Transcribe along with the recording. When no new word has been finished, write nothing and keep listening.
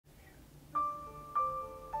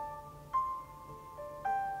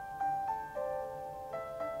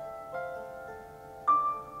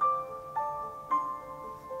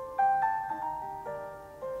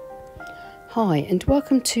Hi and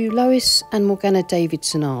welcome to Lois and Morgana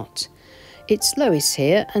Davidson Art. It's Lois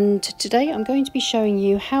here, and today I'm going to be showing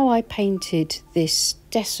you how I painted this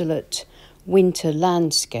desolate winter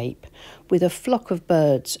landscape with a flock of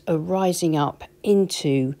birds rising up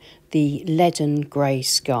into the leaden grey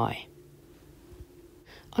sky.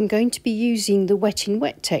 I'm going to be using the wet in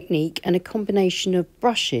wet technique and a combination of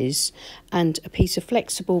brushes and a piece of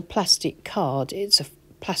flexible plastic card. It's a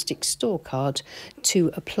plastic store card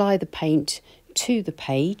to apply the paint to the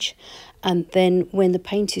page, and then when the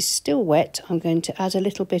paint is still wet I'm going to add a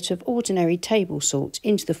little bit of ordinary table salt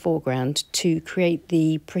into the foreground to create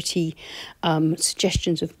the pretty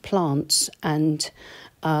suggestions of plants and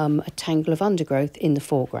a tangle of undergrowth in the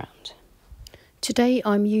foreground. Today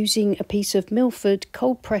I'm using a piece of Millford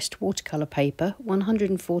cold pressed watercolour paper,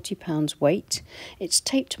 140 pounds weight. It's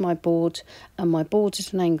taped to my board and my board is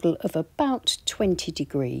at an angle of about 20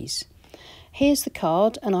 degrees. Here's the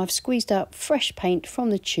card, and I've squeezed out fresh paint from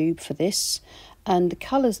the tube for this, and the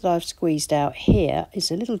colours that I've squeezed out here is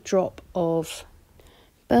a little drop of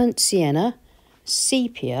burnt sienna,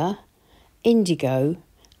 sepia, indigo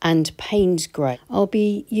and Payne's grey. I'll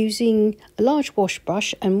be using a large wash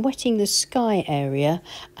brush and wetting the sky area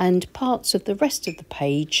and parts of the rest of the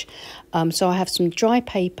page. So I have some dry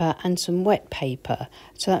paper and some wet paper.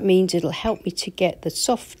 So that means it'll help me to get the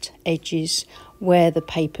soft edges where the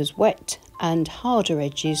paper's wet and harder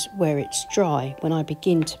edges where it's dry when I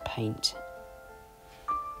begin to paint.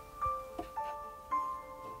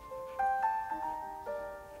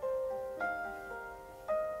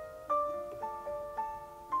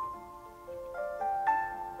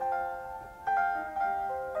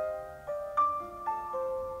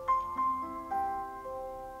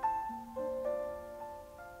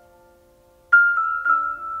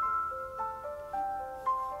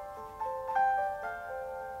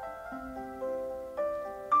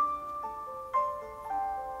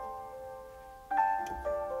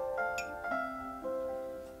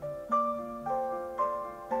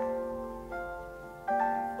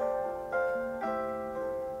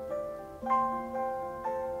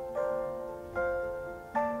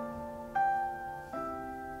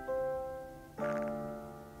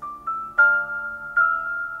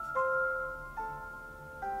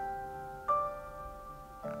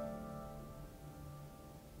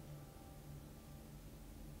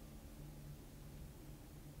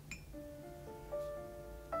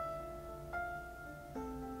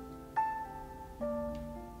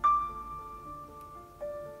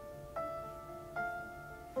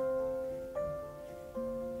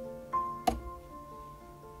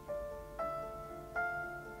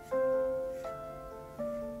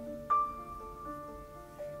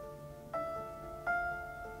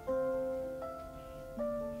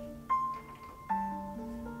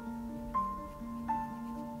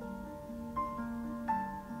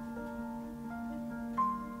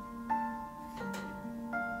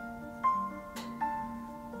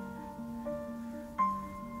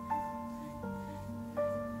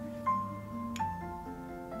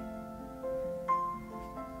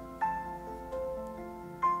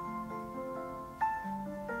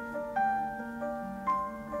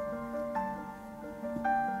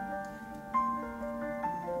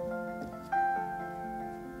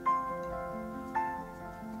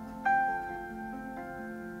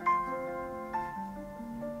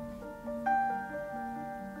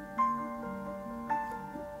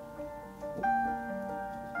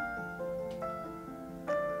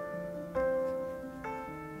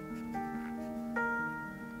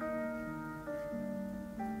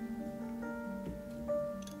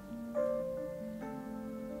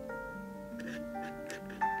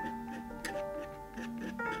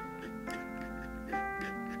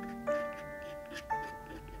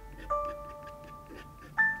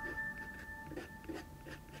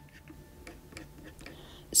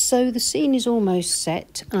 So the scene is almost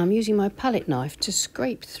set, and I'm using my palette knife to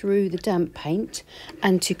scrape through the damp paint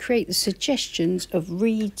and to create the suggestions of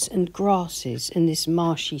reeds and grasses in this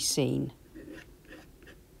marshy scene.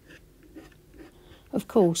 Of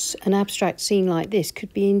course, an abstract scene like this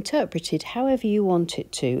could be interpreted however you want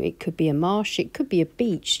it to. It could be a marsh, it could be a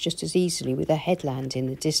beach just as easily with a headland in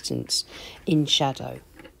the distance in shadow.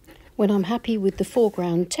 When I'm happy with the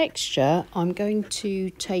foreground texture, I'm going to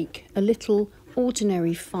take a little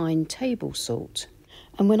ordinary fine table salt,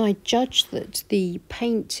 and when I judge that the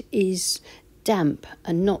paint is damp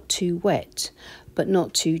and not too wet but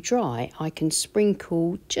not too dry, I can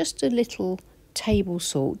sprinkle just a little table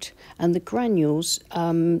salt, and the granules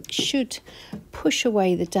should push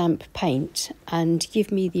away the damp paint and give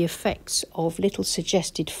me the effects of little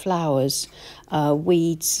suggested flowers,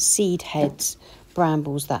 weeds, seed heads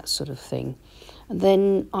brambles, that sort of thing. And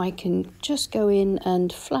then I can just go in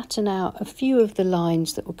and flatten out a few of the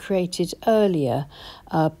lines that were created earlier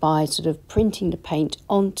by sort of printing the paint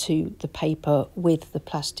onto the paper with the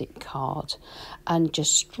plastic card, and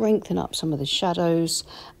just strengthen up some of the shadows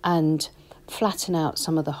and flatten out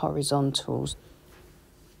some of the horizontals.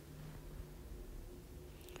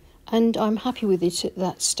 And I'm happy with it at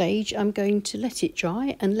that stage. I'm going to let it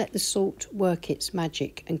dry and let the salt work its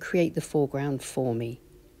magic and create the foreground for me.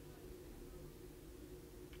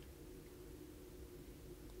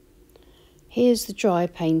 Here's the dry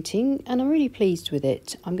painting, and I'm really pleased with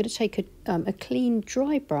it. I'm going to take a clean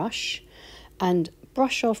dry brush and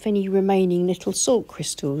brush off any remaining little salt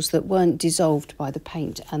crystals that weren't dissolved by the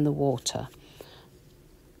paint and the water.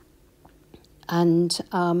 And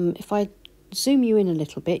if I zoom you in a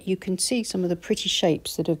little bit, you can see some of the pretty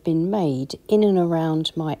shapes that have been made in and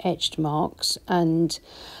around my etched marks, and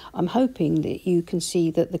I'm hoping that you can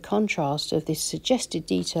see that the contrast of this suggested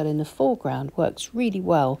detail in the foreground works really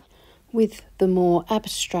well with the more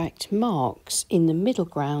abstract marks in the middle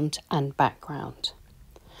ground and background.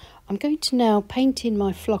 I'm going to now paint in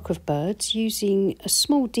my flock of birds using a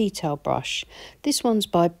small detail brush. This one's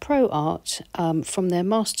by Pro Art from their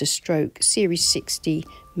Master Stroke Series 60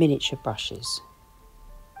 miniature brushes.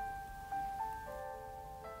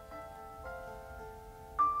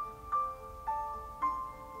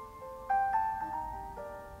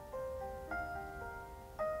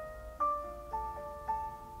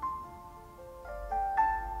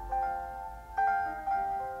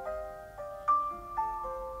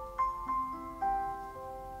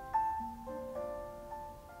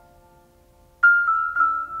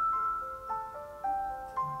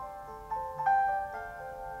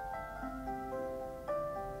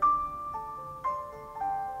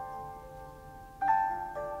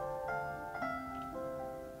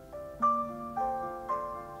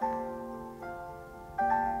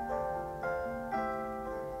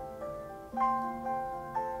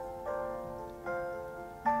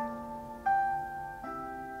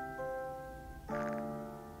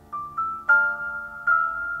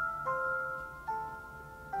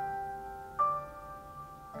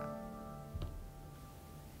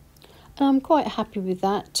 I'm quite happy with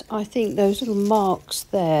that. I think those little marks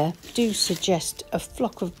there do suggest a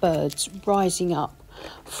flock of birds rising up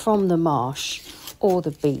from the marsh or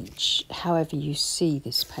the beach, however you see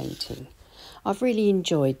this painting. I've really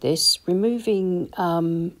enjoyed this. Removing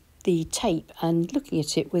the tape and looking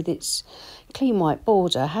at it with its clean white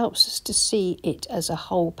border helps us to see it as a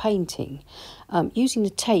whole painting. Using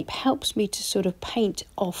the tape helps me to sort of paint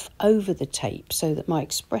off over the tape so that my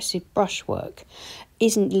expressive brushwork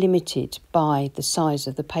isn't limited by the size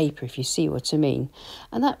of the paper, if you see what I mean.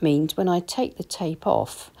 And that means when I take the tape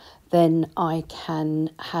off, then I can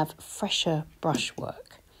have fresher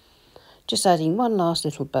brushwork. Just adding one last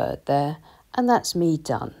little bird there, and that's me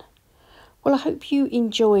done. Well, I hope you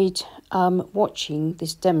enjoyed watching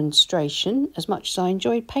this demonstration as much as I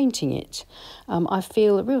enjoyed painting it. I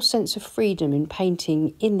feel a real sense of freedom in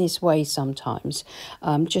painting in this way sometimes,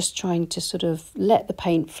 just trying to sort of let the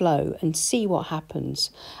paint flow and see what happens,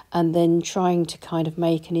 and then trying to kind of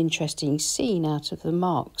make an interesting scene out of the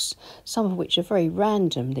marks, some of which are very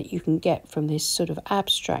random that you can get from this sort of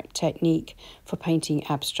abstract technique for painting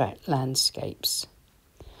abstract landscapes.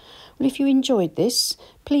 Well, if you enjoyed this,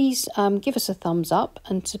 please give us a thumbs up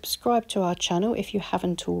and subscribe to our channel if you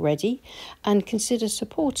haven't already, and consider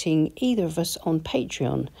supporting either of us on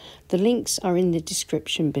Patreon. The links are in the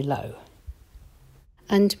description below.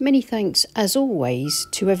 And many thanks, as always,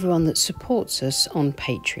 to everyone that supports us on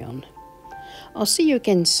Patreon. I'll see you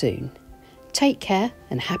again soon. Take care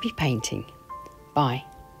and happy painting. Bye.